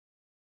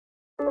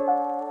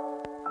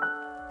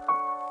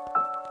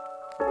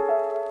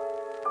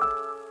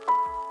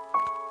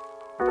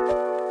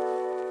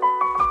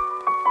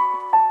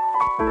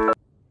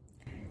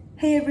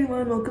Hey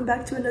everyone, welcome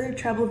back to another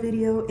travel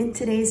video. In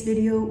today's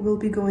video, we'll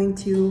be going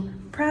to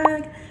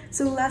Prague.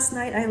 So last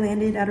night I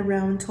landed at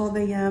around 12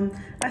 a.m.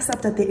 I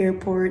slept at the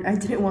airport. I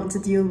didn't want to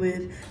deal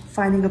with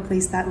finding a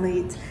place that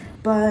late,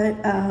 but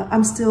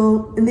I'm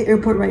still in the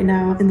airport right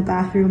now in the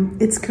bathroom.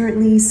 It's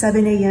currently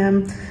 7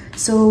 a.m.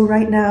 So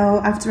right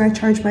now, after I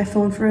charge my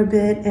phone for a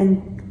bit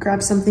and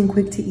grab something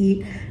quick to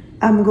eat,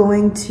 I'm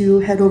going to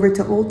head over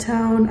to Old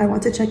Town. I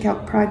want to check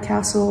out Prague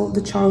Castle,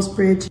 the Charles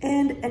Bridge,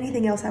 and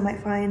anything else I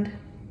might find.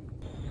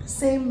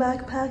 Same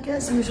backpack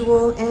as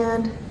usual,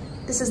 and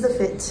this is the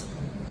fit.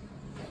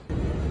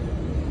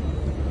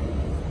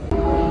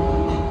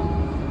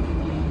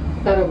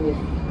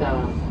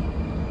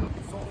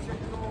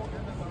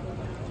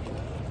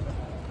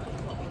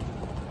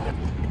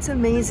 It's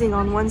amazing.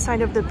 On one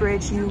side of the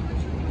bridge you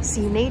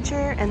see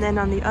nature, and then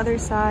on the other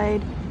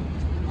side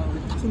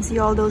you can see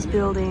all those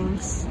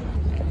buildings.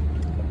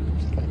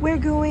 We're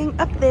going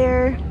up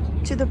there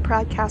to the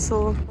Prague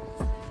Castle.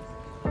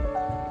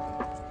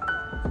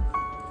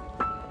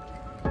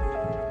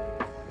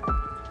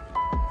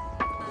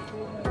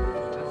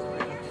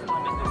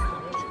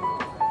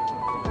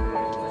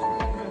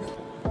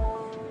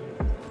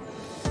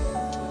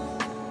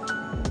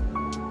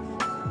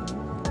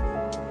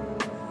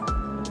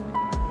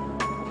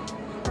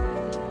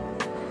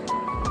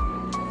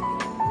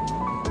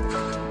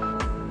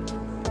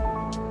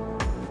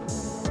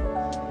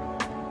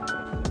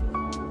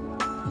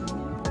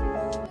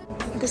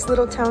 This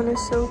little town is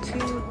so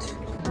cute.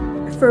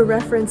 For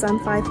reference, I'm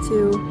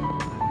 5'2".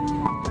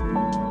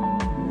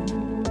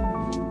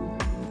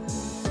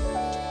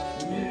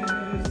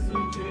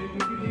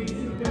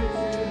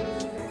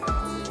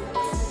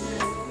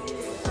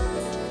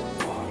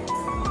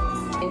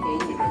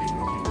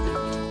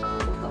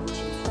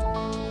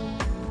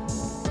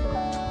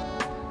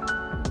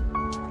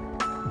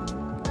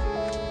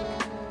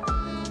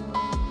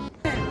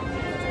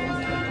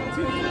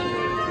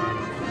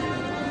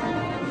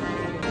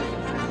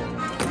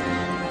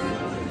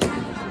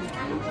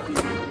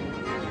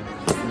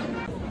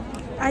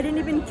 I didn't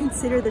even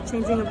consider the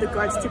changing of the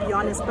guards, to be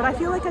honest, but I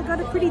feel like I got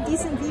a pretty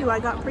decent view. I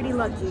got pretty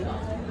lucky.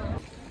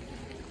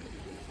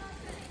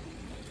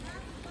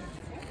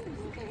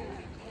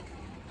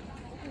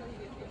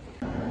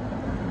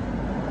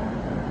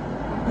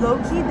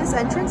 Low-key, this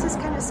entrance is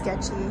kind of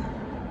sketchy.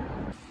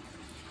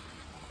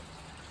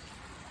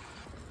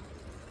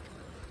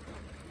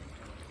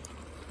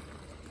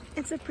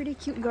 It's a pretty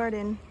cute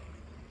garden.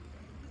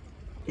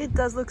 It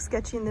does look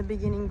sketchy in the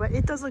beginning, but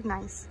it does look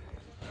nice.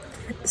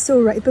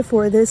 So right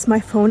before this, my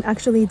phone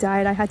actually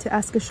died. I had to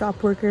ask a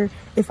shop worker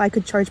if I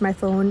could charge my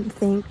phone.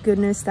 Thank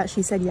goodness that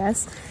she said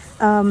yes.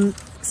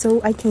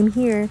 So I came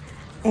here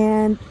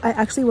and I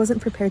actually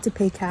wasn't prepared to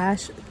pay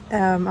cash.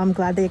 I'm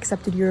glad they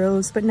accepted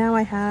euros, but now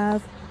I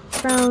have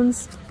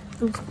crowns.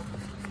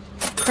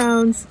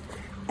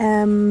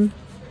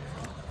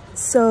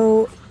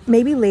 So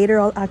maybe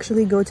later I'll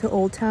actually go to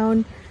Old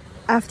Town.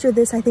 After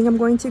this, I think I'm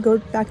going to go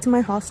back to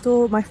my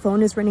hostel. My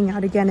phone is running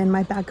out again and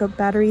my backup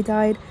battery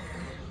died.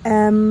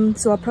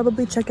 So I'll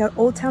probably check out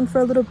Old Town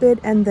for a little bit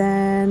and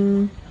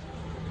then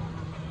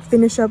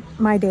finish up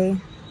my day.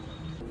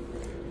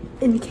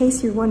 In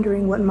case you're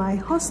wondering what my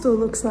hostel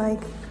looks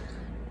like.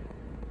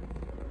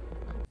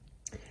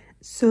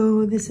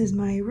 So this is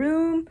my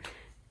room.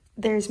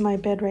 There's my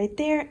bed right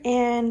there,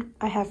 and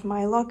I have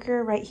my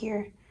locker right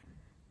here.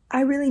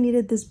 I really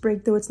needed this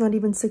break, though it's not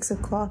even 6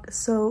 o'clock.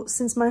 So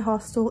since my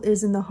hostel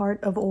is in the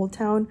heart of Old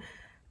Town,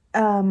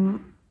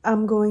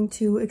 I'm going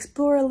to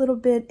explore a little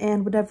bit,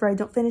 and whatever I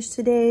don't finish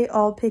today,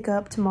 I'll pick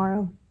up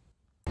tomorrow.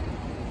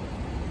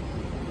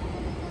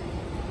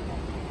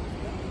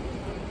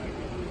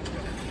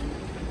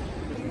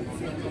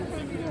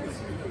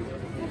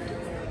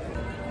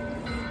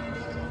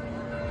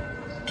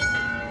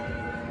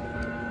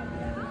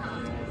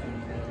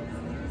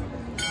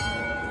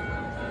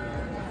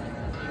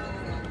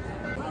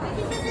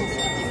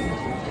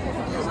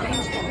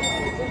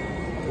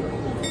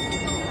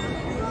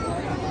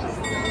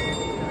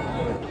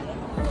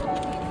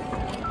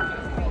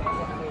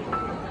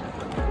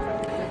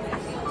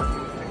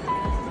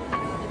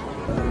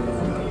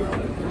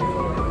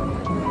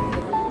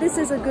 This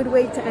is a good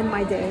way to end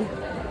my day.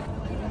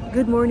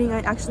 Good morning.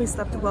 I actually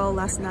slept well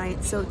last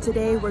night, so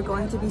today we're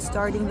going to be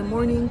starting the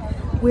morning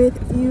with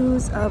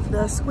views of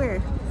the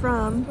square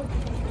from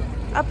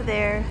up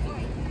there.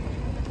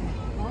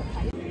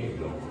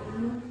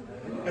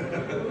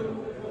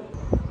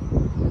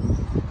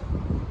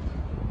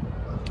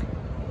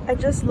 I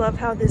just love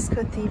how this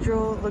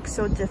cathedral looks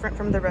so different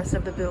from the rest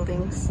of the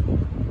buildings.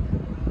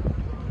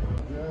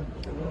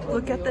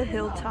 Look at the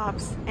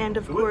hilltops, and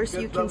of course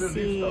you can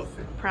see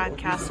Prague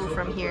Castle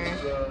from here.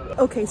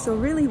 Okay, so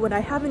really what I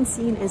haven't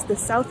seen is the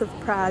south of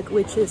Prague,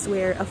 which is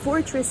where a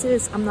fortress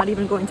is. I'm not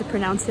even going to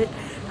pronounce it,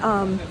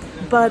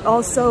 but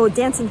also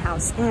Dancing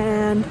House.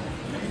 And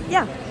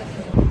yeah,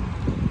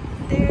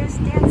 there's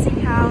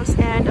Dancing House,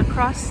 and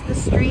across the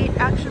street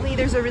actually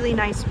there's a really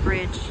nice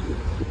bridge.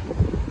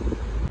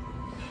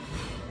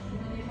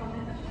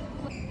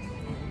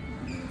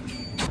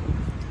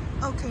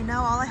 Okay,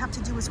 now all I have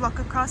to do is walk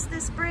across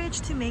this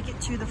bridge to make it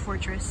to the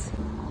fortress.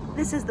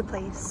 This is the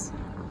place.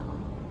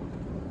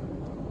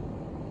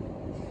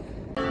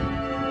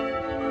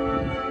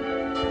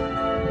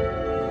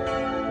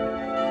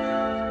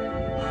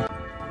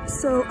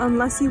 So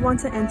unless you want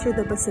to enter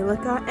the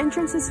basilica,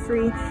 entrance is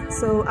free,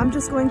 so I'm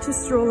just going to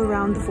stroll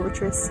around the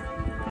fortress.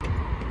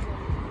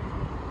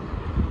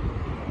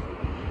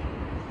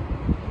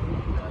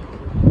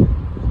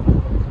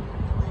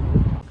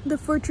 The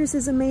fortress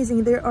is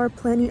amazing. There are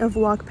plenty of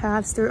walk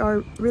paths, there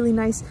are really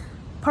nice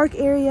park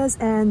areas,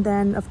 and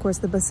then of course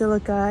the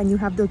basilica, and you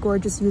have the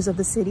gorgeous views of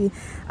the city.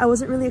 I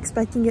wasn't really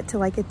expecting it to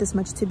like it this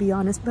much, to be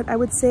honest, but I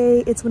would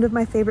say it's one of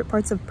my favorite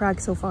parts of Prague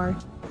so far.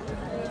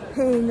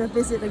 Paying a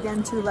visit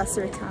again to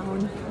lesser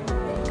town.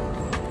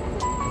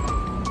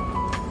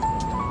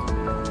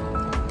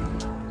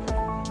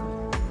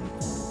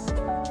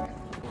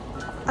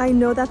 I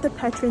know that the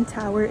Petrin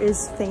Tower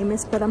is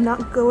famous, but I'm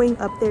not going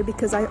up there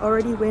because I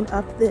already went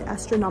up the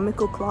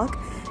Astronomical Clock,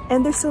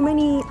 and there's so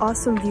many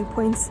awesome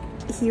viewpoints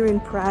here in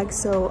Prague,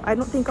 so I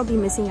don't think I'll be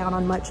missing out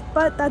on much,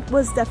 but that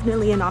was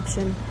definitely an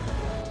option.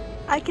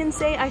 I can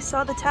say I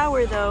saw the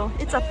tower though,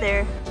 it's up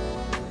there.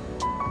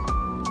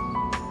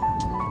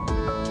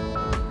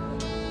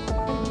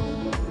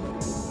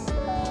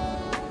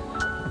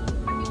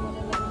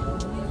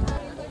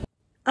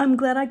 I'm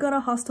glad I got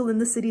a hostel in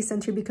the city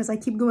center because I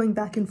keep going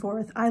back and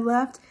forth. I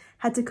left,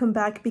 had to come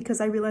back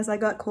because I realized I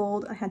got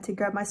cold. I had to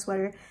grab my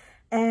sweater,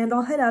 and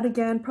I'll head out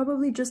again,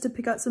 probably just to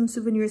pick out some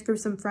souvenirs for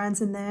some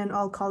friends, and then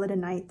I'll call it a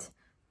night.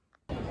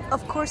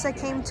 Of course, I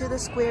came to the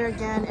square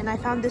again and I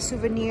found this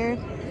souvenir,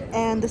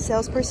 and the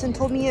salesperson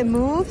told me it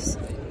moves.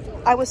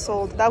 I was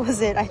sold. That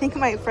was it. I think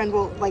my friend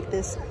will like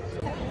this.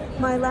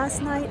 My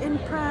last night in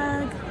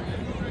Prague.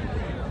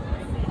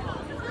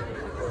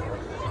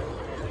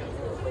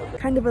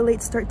 Kind of a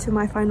late start to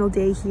my final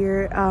day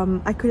here.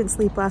 I couldn't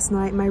sleep last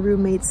night. My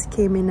roommates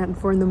came in at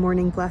 4 in the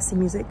morning blasting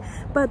music,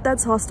 but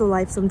that's hostel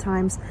life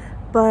sometimes.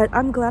 But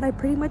I'm glad I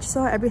pretty much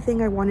saw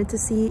everything I wanted to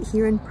see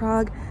here in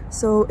Prague.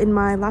 So in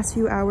my last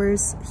few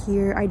hours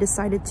here, I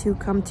decided to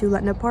come to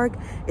Letna Park.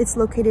 It's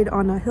located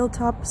on a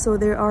hilltop, so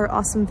there are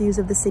awesome views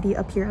of the city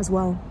up here as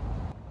well.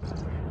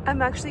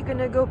 I'm actually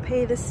gonna go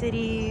pay the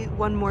city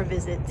one more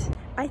visit.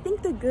 I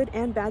think the good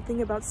and bad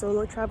thing about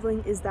solo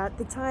traveling is that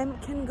the time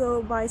can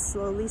go by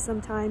slowly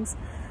sometimes,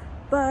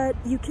 but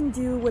you can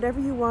do whatever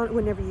you want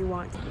whenever you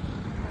want.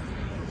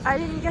 I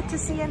didn't get to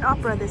see an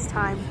opera this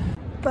time,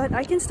 but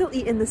I can still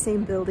eat in the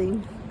same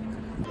building.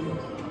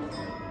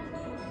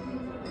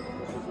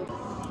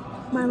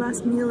 My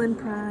last meal in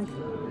Prague.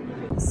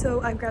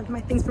 So I grabbed my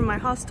things from my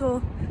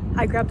hostel.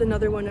 I grabbed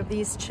another one of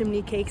these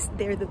chimney cakes.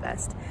 They're the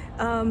best.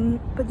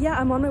 But yeah,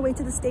 I'm on my way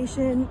to the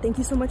station. Thank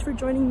you so much for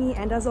joining me,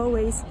 and as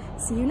always,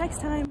 see you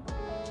next time.